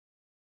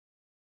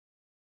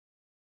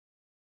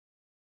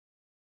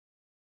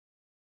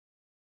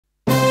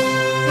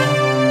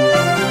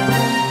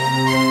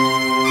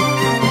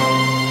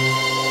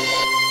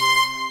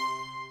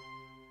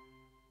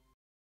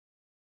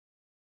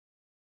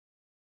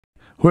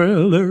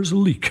Well, there's a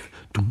leak.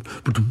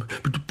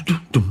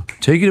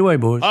 Take it away,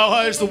 boys. How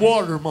high's the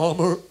water,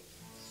 Mama?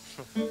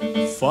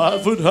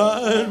 5 foot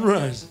high and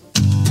rising.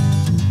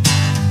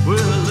 Well,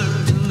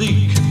 there's a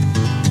leak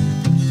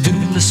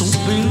in this old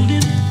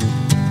building.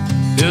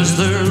 Is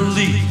there a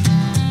leak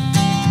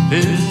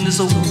in this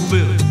old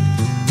building?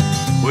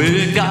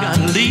 We got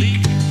a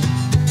leak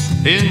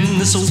in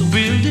this old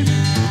building.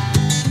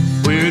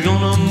 We're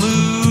gonna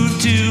move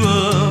to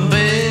a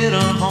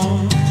better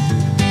home.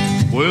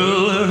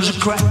 Well, there's a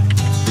crack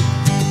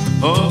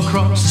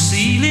across the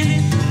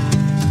ceiling.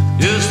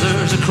 Yes,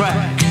 there's a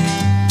crack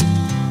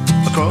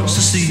across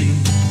the ceiling.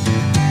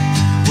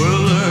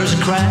 Well, there's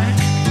a crack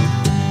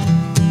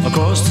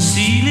across the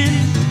ceiling.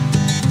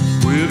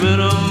 We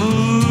better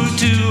move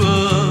to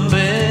a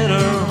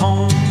better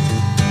home.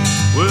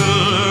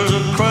 Well, there's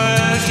a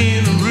crack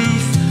in the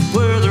roof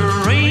where the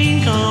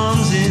rain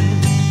comes in.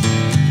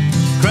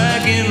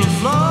 Crack in the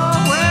floor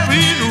where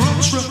it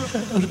runs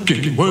right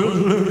again. Well,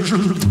 there's a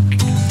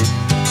leak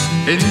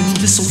in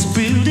this old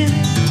building.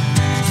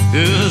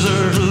 Yes,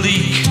 there's a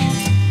leak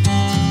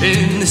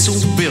in this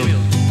old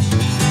building.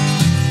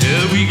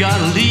 Yeah, we got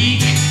a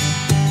leak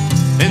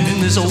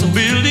in this old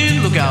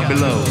building. Look out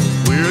below.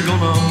 We're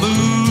gonna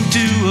move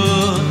to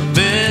a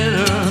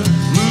better,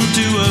 move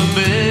to a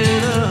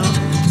better,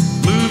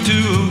 move to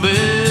a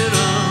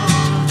better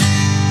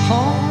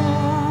home.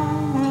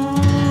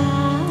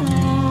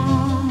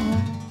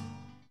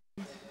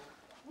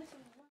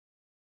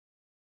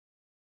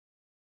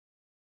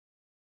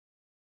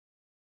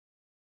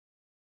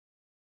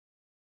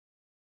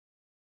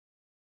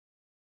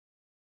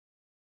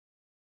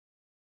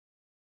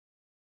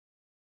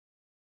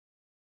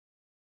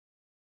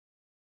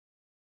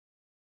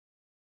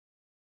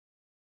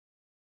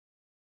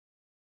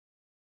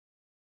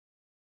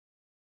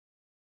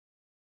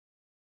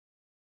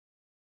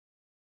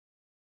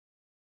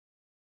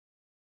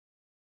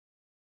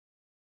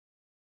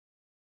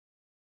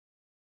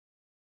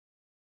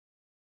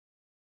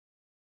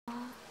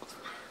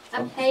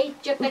 I paid,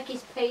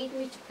 Becky's paid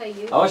me to pay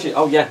you. Oh, actually,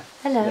 oh yeah.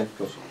 Hello. Yeah, of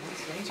course.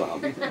 So,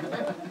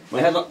 we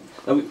had a,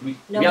 we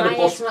no, had a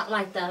bus. It's not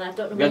like that. I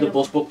don't know. We had a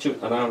bus booked to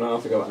an hour and a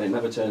half ago and it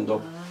never turned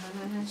up.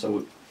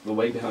 So we're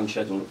way behind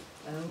schedule.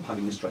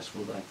 Having a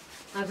stressful day.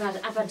 I've had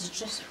a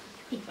stressful.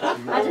 I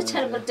had a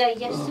terrible day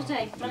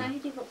yesterday.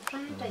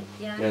 Friday.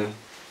 Yeah.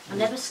 I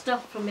never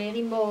stopped from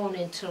early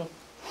morning till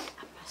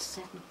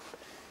 7:30.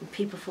 And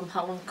people from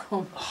Holland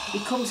come. He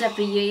comes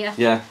every year.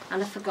 Yeah.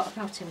 And I forgot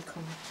about him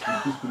coming.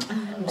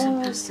 It was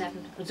 7:30.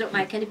 I don't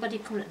like anybody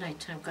coming at night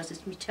time because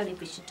it's my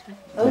television time.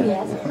 Oh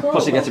yes, of course.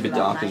 Plus it gets a bit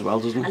dark as well,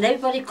 doesn't it? And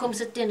everybody comes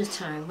at dinner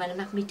time when I'm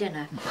having my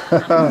dinner.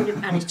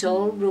 And it's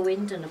all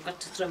ruined and I've got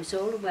to throw it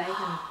all away.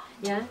 And,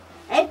 yeah.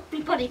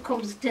 Everybody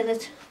comes at dinner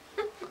time.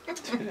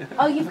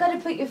 Oh, you've got to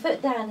put your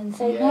foot down and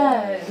say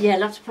no. Yeah,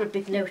 I'll have to put a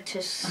big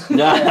notice.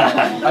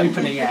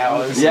 Opening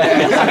hours.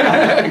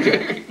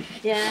 Yeah.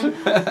 Yeah.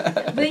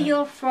 Where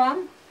you're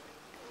from?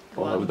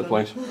 All over the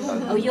place.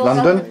 Oh, you're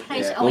London? all the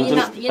place. Yeah. Oh,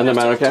 London you're and not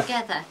America. all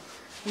together.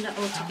 You're not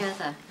all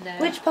together. No.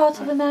 Which part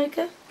of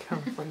America?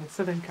 California,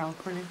 Southern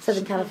California.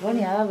 Southern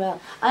California. Oh well,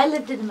 I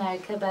lived in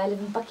America, but I live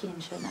in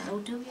Buckinghamshire now. Oh,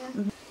 do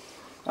you?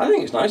 I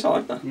think it's nice, I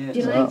like that. Yeah. Do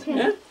you like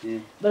it? Yeah.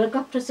 Well, I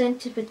got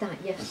presented with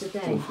that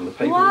yesterday. From the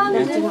paper.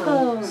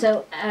 Wonderful.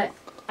 So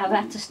I've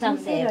had to stand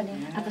there.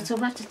 I've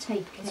had to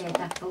take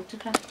that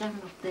photograph down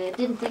up there. I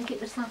didn't think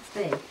it was that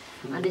big.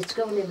 And it's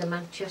going in the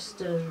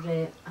Manchester,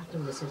 I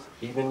don't know, is it?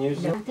 Evening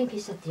News? No, I think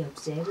he's at the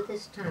Observer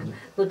this time.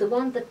 But the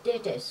one that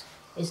did it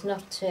is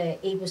not,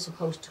 he was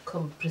supposed to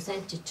come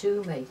present it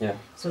to me. Yeah.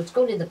 So it's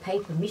going in the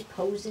paper, me's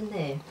posing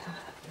there.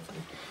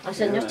 I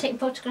said, not taking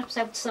photographs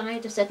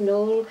outside. I said,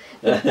 no,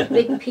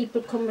 big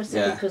people come or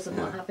something because I'm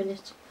not having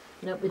it.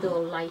 You know, with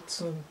all lights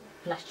and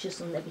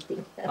flashes and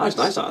everything. That's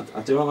nice, I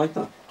like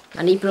that.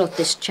 And he brought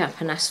this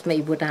chap and asked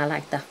me, would I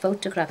like that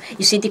photograph?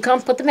 You see, they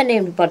can't put them in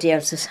anybody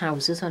else's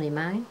houses, only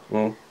mine.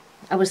 Mm.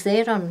 I was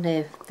there on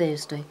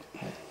Thursday.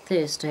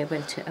 I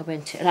went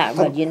to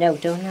well, you know,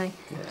 don't I?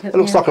 It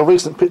looks like a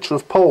recent picture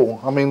of Paul.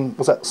 I mean,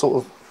 was that sort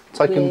of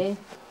taken? Yeah.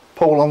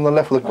 Paul on the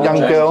left with a young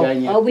girl.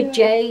 Jane, yeah. Oh, with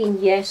Jane,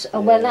 yes.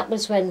 Oh, well, that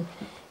was when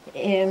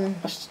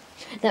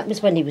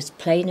he was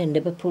playing in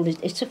Liverpool.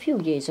 It's a few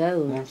years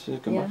old. It's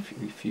gone back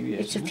a few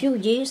years. It's a few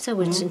years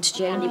though since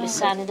Jane was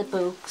signing the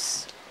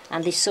books,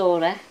 and they saw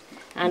her,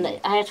 and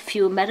I had a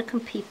few American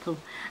people,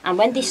 and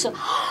when they saw,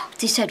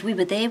 they said we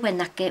were there when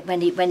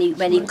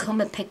he come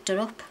and picked her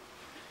up.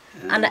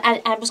 And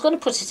I was going to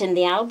put it in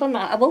the album.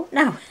 I won't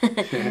now.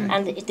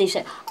 And they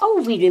said,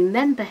 oh, we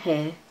remember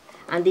her,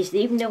 and they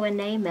even know her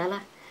name,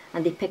 Ella.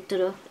 And they picked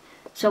her up.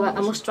 So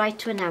I must write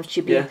to her now.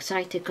 She'll be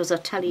excited because I'll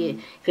tell you,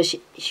 because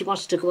she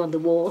wants to go on the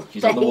wall.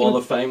 She's on the wall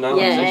of fame now.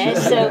 Yeah,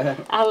 so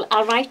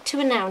I'll write to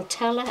her now and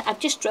tell her. I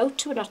just wrote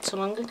to her not so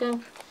long ago.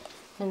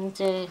 And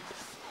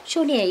she's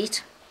only 8.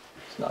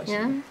 It's nice.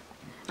 Yeah.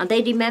 And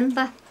they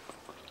remember.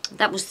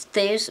 That was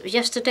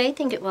yesterday, I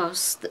think it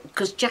was.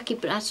 Because Jackie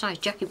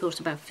brought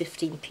about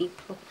 15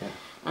 people. Yeah.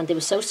 And they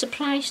were so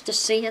surprised to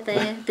see her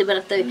there. They were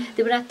at the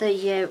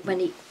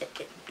when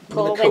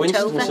Paul the went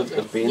coincidence over.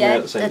 of being there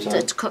at the same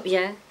time.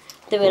 Yeah,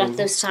 they were at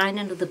the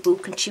signing of the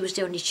book, and she was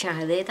the only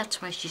child there.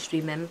 That's why she's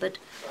remembered.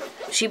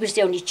 She was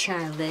the only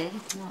child there,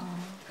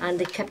 and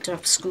they kept her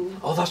off school.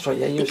 Oh, that's right.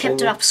 Yeah, you They were saying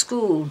kept her that. off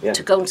school Yeah.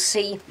 to go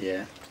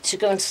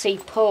and see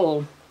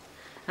Paul,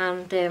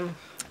 and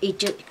he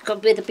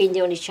got rid of being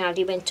the only child.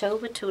 He went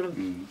over to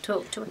him,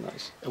 talked to him.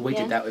 Nice. We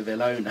Yeah. did that with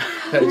Ilona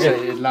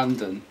in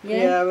London.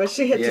 Yeah, well,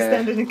 she had to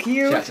stand in a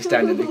queue. She had to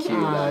stand in the queue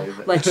Oh, though.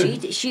 But well,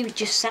 she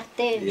just sat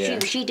there. Yeah.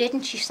 She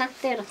didn't. She sat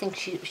there. I think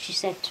she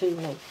said to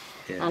me,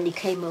 Yeah. and he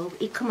came over.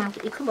 He come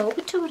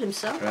over to her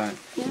himself. Right.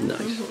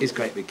 Nice. It's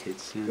great with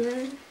kids. Yeah.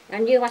 Yeah.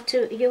 And you had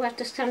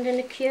to stand in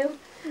a queue.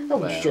 Oh,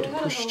 Well. you should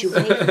have pushed your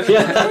way.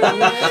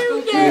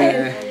 Oh,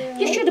 no.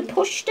 You should have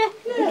pushed her.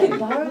 You can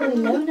borrow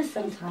Ilona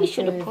sometimes. You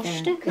should have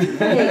pushed her.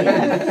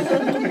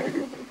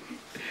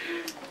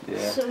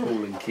 Yeah. So-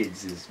 Paul and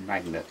kids is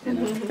magnet. You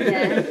know.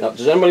 Yeah. Now,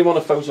 does anybody want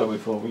a photo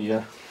before we?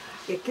 Yes.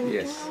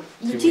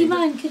 Do you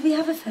mind? Could we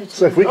have a photo?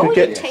 So if we Oh, could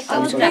you get, take I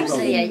was photographs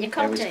gonna- there. You I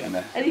can't was take.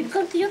 gonna- Have you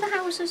gone to the other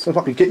houses? so if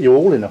I could get you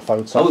all in a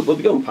photo. Oh, we'll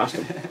be going past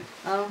them.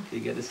 Oh, You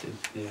get us in.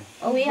 Yeah.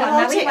 oh yeah.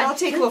 Well, now we I'll went-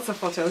 take lots of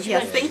photos.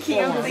 Yes, thank you.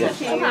 Thank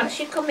Come you. on,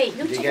 she come in.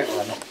 You Did you take get it.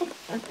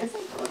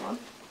 one?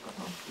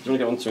 Do you want to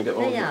get one to get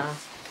one? They are.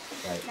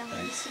 Right.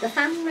 Thanks. The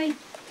family.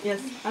 Yes,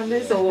 and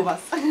there's all of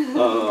us.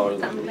 Oh,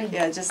 Family.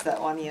 Yeah, just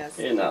that one, yes.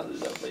 yeah, no,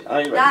 there's lovely.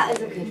 Are you ready? That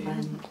is a good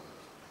one.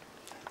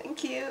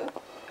 Thank you.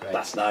 Great.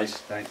 That's nice.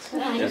 Thanks.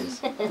 Yes.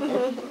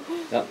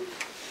 Yeah.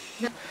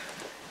 It's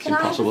Can I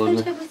have a impossible, isn't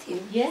photo it? with you?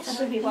 Yes,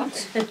 if you want.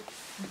 Which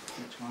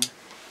one?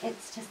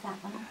 It's just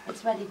that one.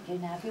 It's ready to go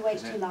now. If you wait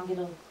too long,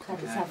 it'll cut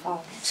itself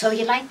off. So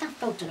you like that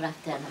photograph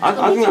then?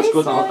 I think that's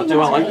good. I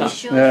do. I like Are you that.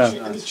 sure?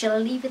 Yeah. Shall I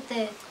leave it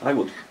there? I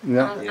would.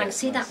 Yeah. I can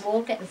see that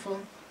wall getting full.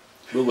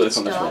 We'll work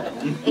on this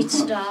one. It's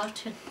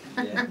starting.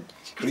 Yeah.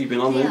 It's creeping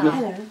on, isn't it?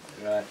 Hello.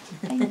 Right.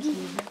 Thank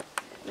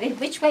you.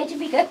 Which way did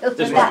we go?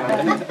 This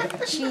That one.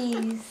 one.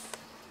 Cheese.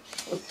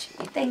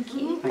 Thank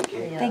you. Thank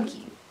you. Thank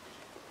you.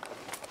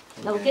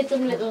 I'll give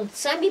them little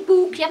Sammy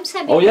book. You have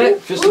Sammy Oh yeah,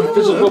 book. just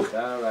look.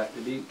 All right.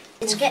 Did you?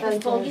 It's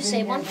getting full. You say,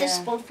 Photos in want this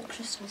there. full for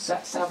Christmas. Is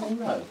that Savile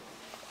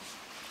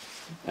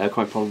Row?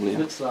 Quite probably. It Yeah.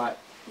 looks like.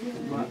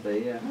 It might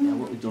be. Yeah. Yeah,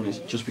 what we've done is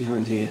just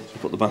behind here, we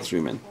put the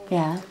bathroom in,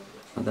 Yeah.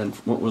 and then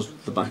what was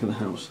the back of the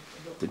house,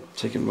 they'd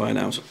taken right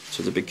out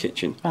to the big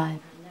kitchen, Right.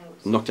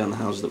 knocked down the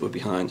houses that were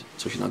behind,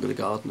 so she's now got a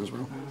garden as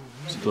well.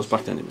 So it goes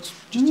back then, it was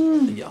just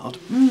a yard.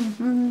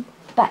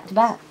 Back to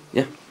back.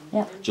 Yeah.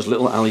 Yeah. Just a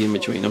little alley in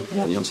between them,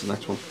 Yeah. and you're on to the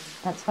next one.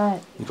 That's right.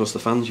 And of course the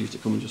fans used to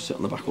come and just sit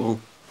on the back wall,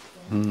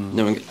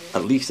 knowing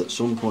at least at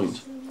some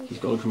point he's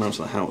got to come round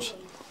to the house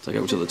to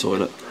go to the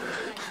toilet.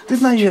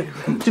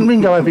 Didn't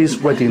Ringo have his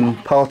wedding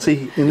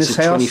party in It's this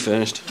the house?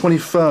 21st.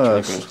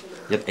 21st.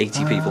 You had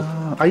 80 people.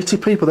 80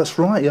 people, that's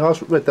right. Yeah, I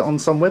read that on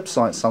some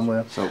website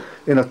somewhere. So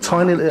In a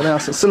tiny little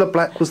house. And Cilla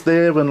Black was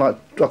there, and like,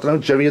 I don't know,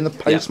 Jerry and the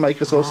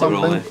Pacemakers or they were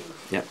all something. there.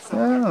 Yeah.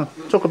 Ah,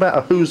 talk about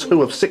a who's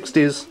who of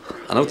 60s,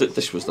 I know that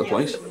this was the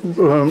place.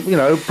 you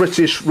know,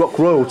 British rock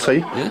royalty.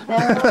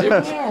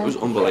 Yeah. It was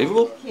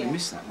unbelievable. You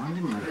missed that one,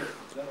 didn't you?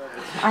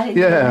 I didn't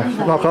Yeah,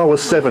 remember. like I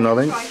was 7, I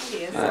think.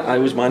 I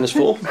was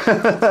 -4.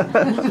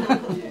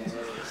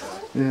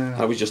 Yeah.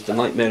 I was just a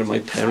nightmare in my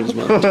parents'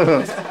 mind.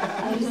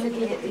 I was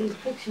looking at these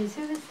pictures.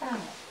 Who is that?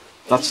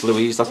 That's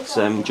Louise, that's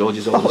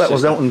George's Oh, older that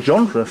was sister. Elton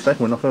John for a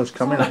second when I first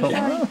come in. I thought,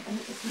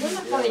 We're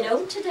not going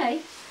home today.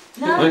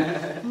 No.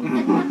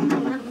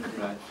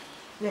 Right.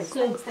 Yes,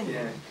 thanks, thank you.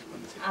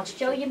 Yeah. I'll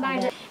show you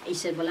mine. He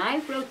said, well,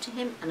 I wrote to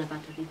him and I've had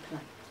a reply.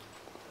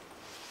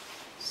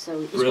 So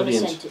he's going to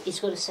Brilliant. send it. He's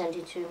going to send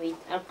it to me.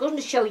 I'm going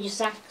to show you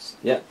Zach's.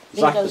 Yeah,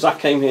 Ringo. Zach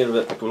came here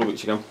a couple of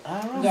weeks ago.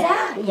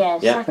 Yeah, yeah.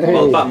 Yeah, Zach.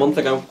 well, about a month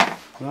ago.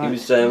 Right. He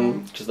was,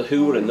 because the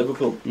Who were in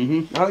Liverpool,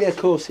 Oh yeah, of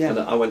course. and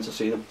Yeah. I went to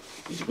see them.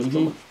 He's a good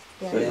drummer.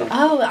 Yeah. Really.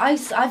 Oh,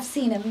 I've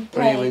seen him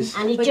play. was-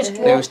 And he with just the-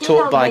 walked It was in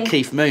taught on by me.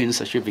 Keith Moon,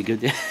 so should be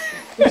good. Yeah.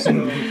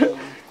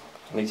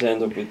 And he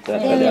turned up with There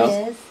Eddie he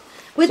House. is.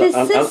 With his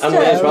and sister. Lee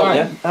as well,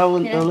 yeah. Oh,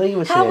 Yeah. Lee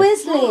was How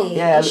is Lee?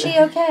 Yeah, Is she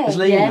okay? was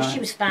Lee Yeah, nice? she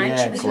was fine.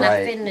 Yeah, She was great,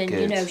 laughing and, you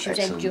good, know, she was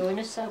excellent. enjoying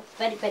herself.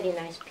 Very, very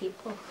nice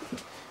people.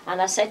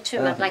 And I said to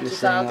him, Oh, I'd like you're your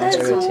saying father to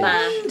that's come good.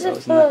 back.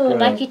 Wonderful. I'd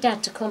like your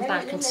dad to come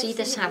back and see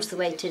this house the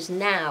way it is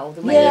now,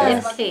 the way Yes. he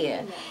lived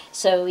here.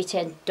 So he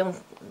said, don't,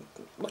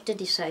 what did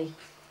he say?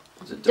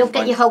 Is it Don't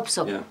get your hopes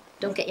up. Yeah.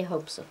 Don't get your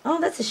hopes up. Oh,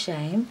 that's a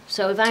shame.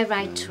 So if I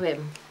write to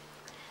him,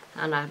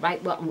 and I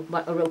write what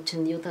I wrote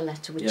in the other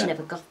letter, which Yeah.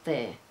 never got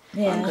there,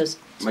 Yeah. because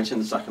Mention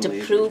the Zach and to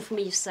Lee. prove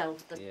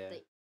myself that Yeah.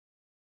 they